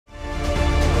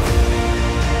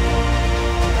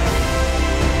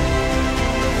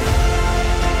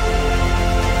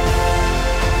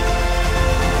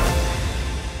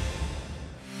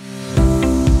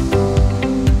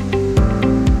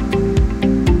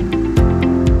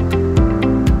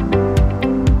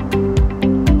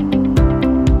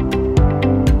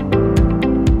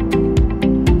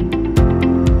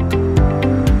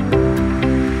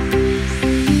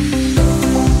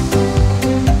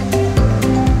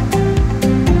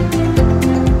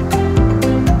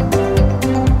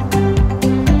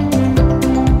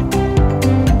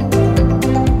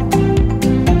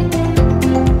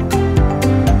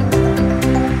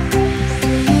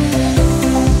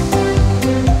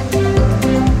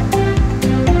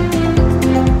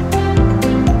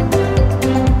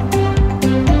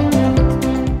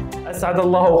أسعد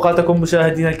الله أوقاتكم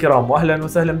مشاهدينا الكرام، وأهلا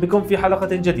وسهلا بكم في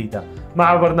حلقة جديدة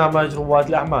مع برنامج رواد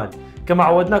الأعمال. كما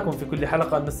عودناكم في كل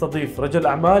حلقة أن نستضيف رجل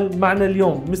أعمال. معنا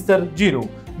اليوم مستر جينو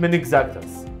من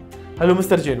Exactus. Hello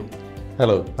Mr. Gino.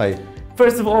 Hello, hi.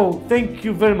 First of all, thank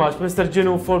you very much Mr.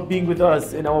 Gino for being with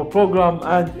us in our program.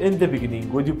 And in the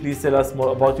beginning, would you please tell us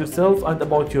more about yourself and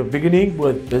about your beginning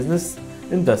with business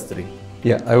industry?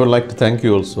 Yeah, I would like to thank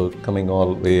you also coming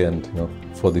all the way and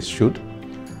for this shoot.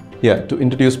 Yeah, to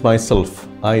introduce myself,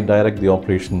 I direct the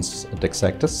operations at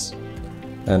Exactus,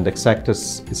 and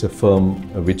Exactus is a firm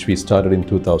which we started in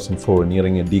 2004,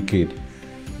 nearing a decade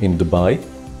in Dubai,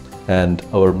 and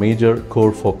our major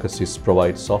core focus is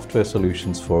provide software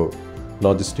solutions for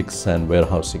logistics and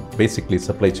warehousing, basically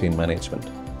supply chain management.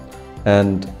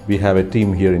 And we have a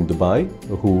team here in Dubai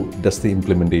who does the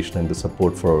implementation and the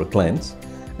support for our clients,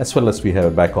 as well as we have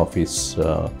a back office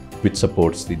which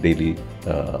supports the daily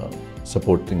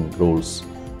supporting roles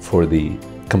for the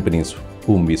companies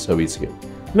whom we service here.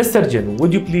 Mr. Jin,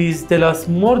 would you please tell us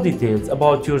more details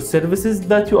about your services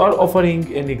that you are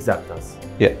offering in Exactus?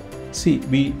 Yeah, see,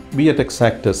 we at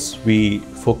Exactus, we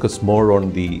focus more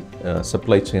on the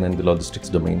supply chain and the logistics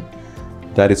domain.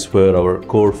 That is where our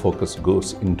core focus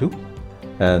goes into.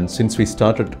 And since we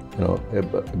started,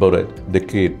 about a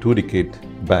decade, 2 decades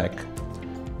back,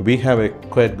 we have a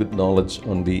quite good knowledge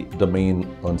on the domain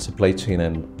on supply chain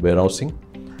and warehousing,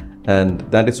 and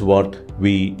that is what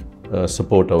we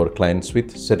support our clients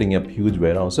with, setting up huge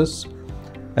warehouses.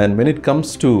 And when it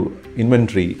comes to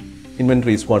inventory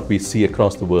is what we see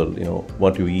across the world.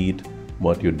 What you eat,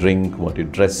 what you drink, what you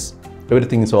dress,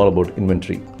 everything is all about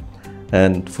inventory.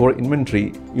 And for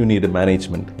inventory, you need a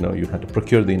management. You have to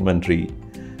procure the inventory,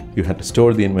 you have to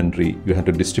store the inventory, you have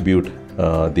to distribute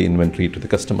the inventory to the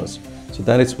customers. So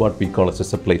that is what we call as a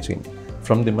supply chain,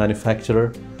 from the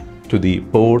manufacturer to the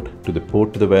port to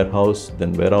the warehouse,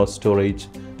 then warehouse storage,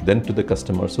 then to the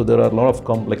customer. So there are a lot of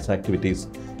complex activities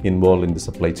involved in the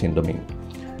supply chain domain.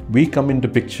 We come into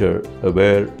picture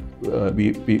where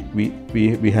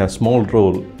we have small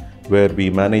role where we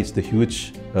manage the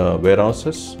huge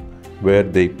warehouses where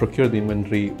they procure the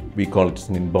inventory. We call it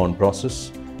an inbound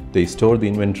process. They store the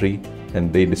inventory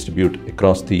and they distribute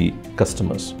across the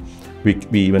customers.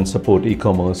 We even support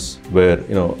e-commerce where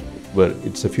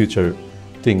it's a future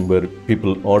thing where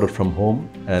people order from home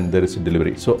and there is a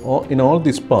delivery. So in all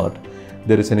this part,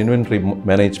 there is an inventory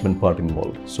management part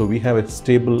involved. So we have a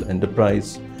stable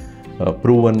enterprise,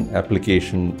 proven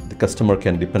application the customer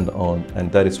can depend on,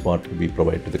 and that is what we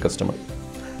provide to the customer.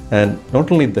 And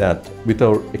not only that, with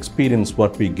our experience,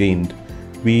 what we gained,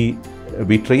 we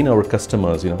train our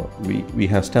customers. We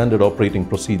have standard operating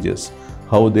procedures,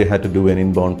 how they had to do an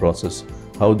inbound process,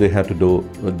 how they had to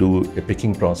do a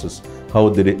picking process, how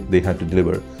they had to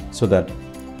deliver, so that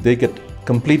they get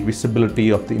complete visibility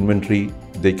of the inventory.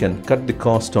 They can cut the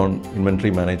cost on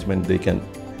inventory management. They can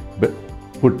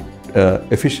put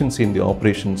efficiency in the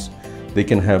operations. They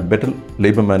can have better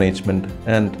labor management,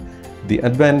 and the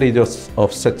advantages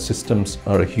of such systems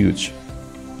are huge.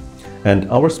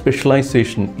 And our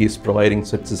specialization is providing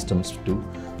such systems to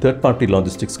third-party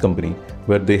logistics company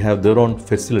where they have their own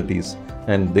facilities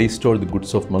and they store the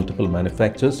goods of multiple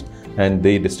manufacturers and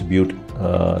they distribute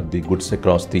the goods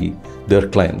across their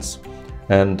clients.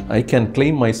 And I can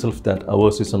claim myself that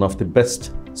ours is one of the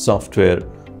best software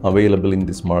available in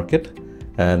this market,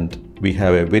 and we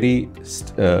have a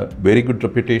very good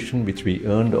reputation which we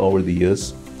earned over the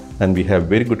years, and we have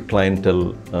very good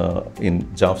clientele in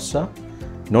JAFSA.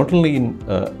 Not only in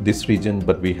this region,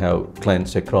 but we have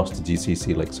clients across the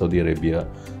GCC like Saudi Arabia,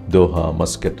 Doha,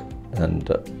 Muscat,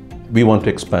 and we want to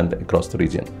expand across the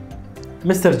region.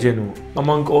 Mr. Jenu,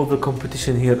 among all the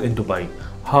competition here in Dubai,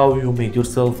 how you made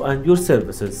yourself and your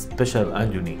services special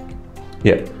and unique?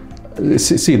 Yeah,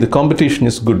 see, the competition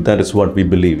is good. That is what we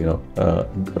believe.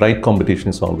 Right competition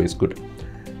is always good.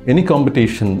 Any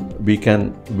competition we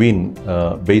can win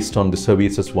based on the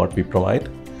services what we provide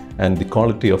and the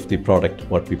quality of the product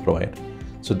what we provide.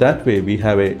 So that way we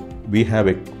have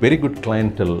a very good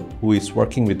clientele who is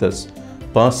working with us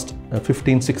past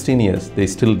 15-16 years. They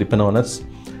still depend on us.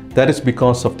 That is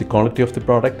because of the quality of the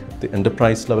product, the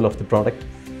enterprise level of the product,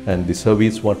 and the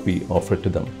service what we offer to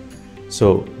them.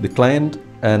 So the client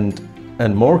and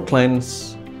more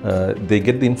clients, they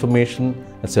get the information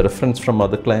as a reference from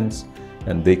other clients,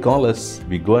 and they call us,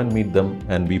 we go and meet them,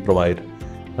 and we provide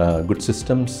good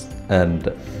systems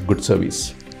and good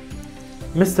service.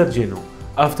 Mr. Gino,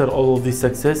 after all of this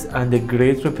success and the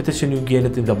great reputation you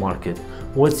gained in the market,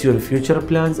 what's your future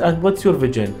plans and what's your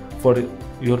vision for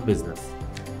your business?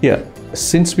 Yeah,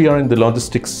 since we are in the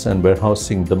logistics and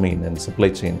warehousing domain and supply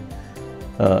chain,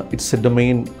 it's a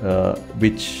domain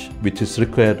which is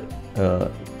required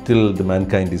till the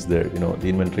mankind is there, the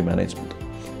inventory management.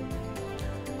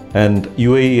 And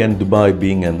UAE and Dubai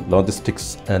being a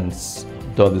logistics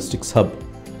hub,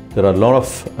 there are a lot of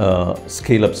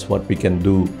scale-ups what we can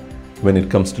do when it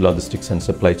comes to logistics and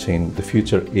supply chain. The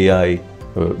future AI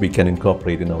we can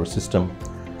incorporate in our system.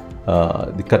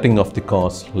 The cutting of the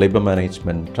costs, labor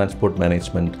management, transport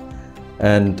management,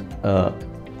 and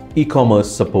e-commerce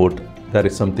support. That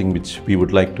is something which we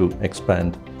would like to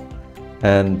expand.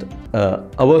 And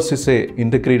ours is a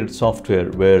integrated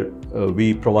software where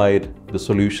we provide the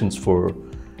solutions for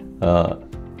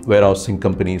warehousing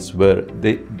companies, where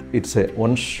it's a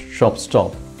one-stop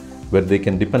shop where they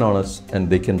can depend on us and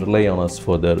they can rely on us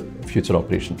for their future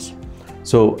operations.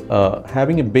 So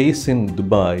having a base in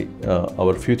Dubai,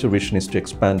 our future vision is to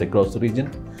expand across the region,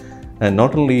 and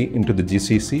not only into the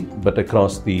GCC but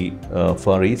across the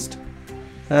Far East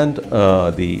and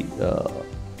the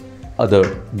other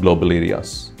global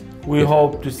areas. We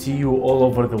hope to see you all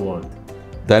over the world.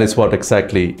 That is what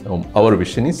exactly our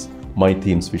vision is, my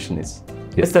team's vision is.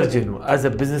 Yes. Mr. Jinu, as a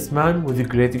businessman with a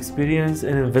great experience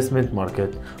in investment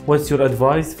market, what's your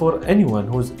advice for anyone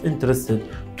who's interested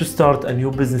to start a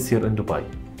new business here in Dubai?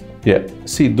 Yeah,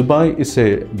 see, Dubai is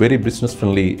a very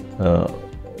business-friendly,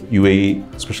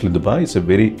 UAE, especially Dubai, is a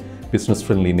very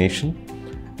business-friendly nation,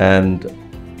 and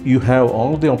you have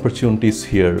all the opportunities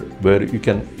here where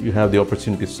you have the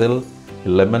opportunity to sell a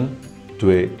lemon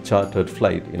to a chartered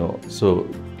flight, So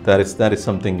that is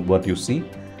something what you see.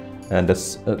 And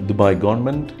as Dubai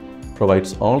government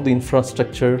provides all the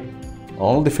infrastructure,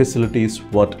 all the facilities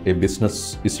what a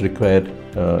business is required,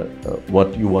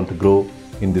 what you want to grow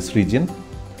in this region.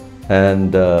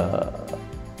 And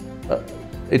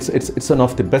it's one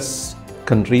of the best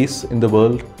countries in the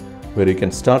world where you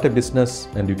can start a business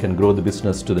and you can grow the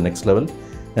business to the next level.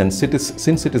 And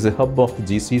since it is a hub of the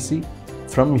GCC,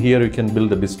 from here you can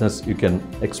build a business, you can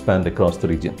expand across the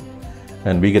region.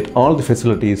 And we get all the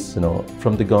facilities,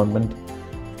 from the government,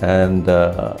 and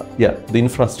the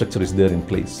infrastructure is there in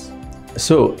place.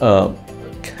 So,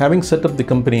 having set up the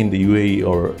company in the UAE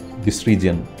or this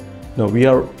region, we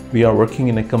are working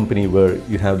in a company where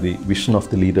you have the vision of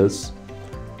the leaders.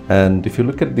 And if you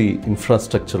look at the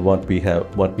infrastructure, what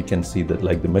we can see that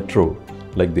like the metro,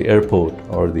 like the airport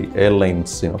or the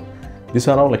airlines, these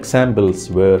are all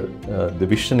examples where the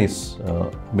vision is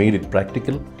made it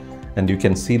practical. And you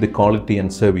can see the quality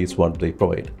and service what they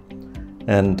provide.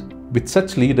 And with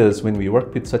such leaders, when we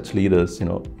work with such leaders,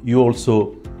 you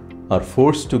also are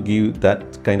forced to give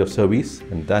that kind of service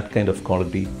and that kind of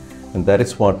quality. And that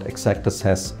is what Exactus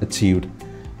has achieved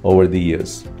over the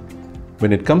years.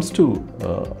 When it comes to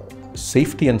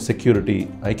safety and security,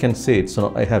 I can say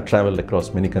I have traveled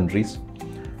across many countries.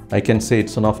 I can say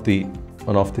it's one of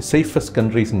the safest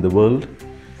countries in the world,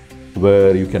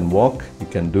 where you can walk, you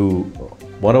can do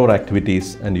whatever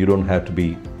activities, and you don't have to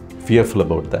be fearful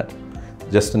about that.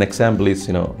 Just an example is,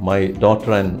 my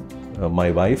daughter and my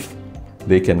wife,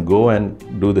 they can go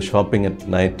and do the shopping at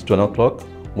night, 12 o'clock,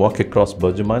 walk across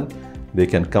Burjuman, they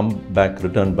can come back,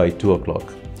 return by 2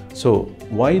 o'clock. So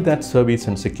why that service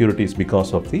and security is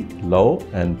because of the law,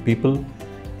 and people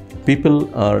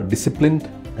are disciplined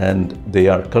and they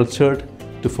are cultured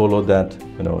to follow that,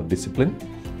 discipline,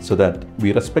 so that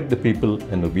we respect the people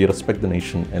and we respect the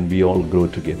nation and we all grow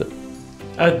together.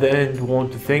 At the end, we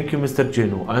want to thank you, Mr.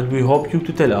 Jinu, and we hope you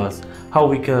to tell us how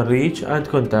we can reach and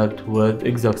contact with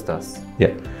Exactus.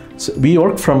 Yeah, so we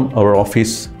work from our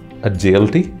office at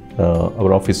JLT,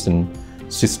 our office in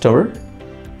Swiss Tower,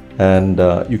 and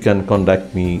you can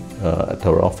contact me at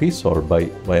our office or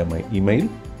via my email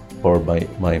or by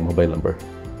my mobile number.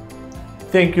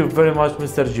 Thank you very much,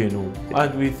 Mr. Jinu,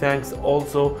 and we thanks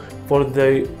also for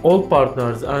all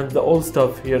partners and all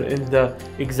staff here in the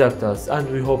Exactus,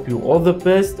 and we hope you all the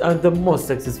best and the most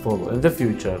successful in the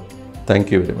future.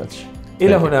 Thank you very much.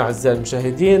 إلى هنا أعزائي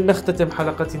المشاهدين نختتم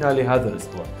حلقتنا لهذا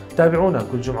الأسبوع. تابعونا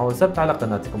كل جمعة وسبت على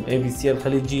قناتكم ABC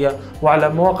الخليجية وعلى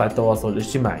مواقع التواصل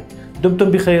الاجتماعي.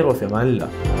 دمتم بخير وفي أمان الله.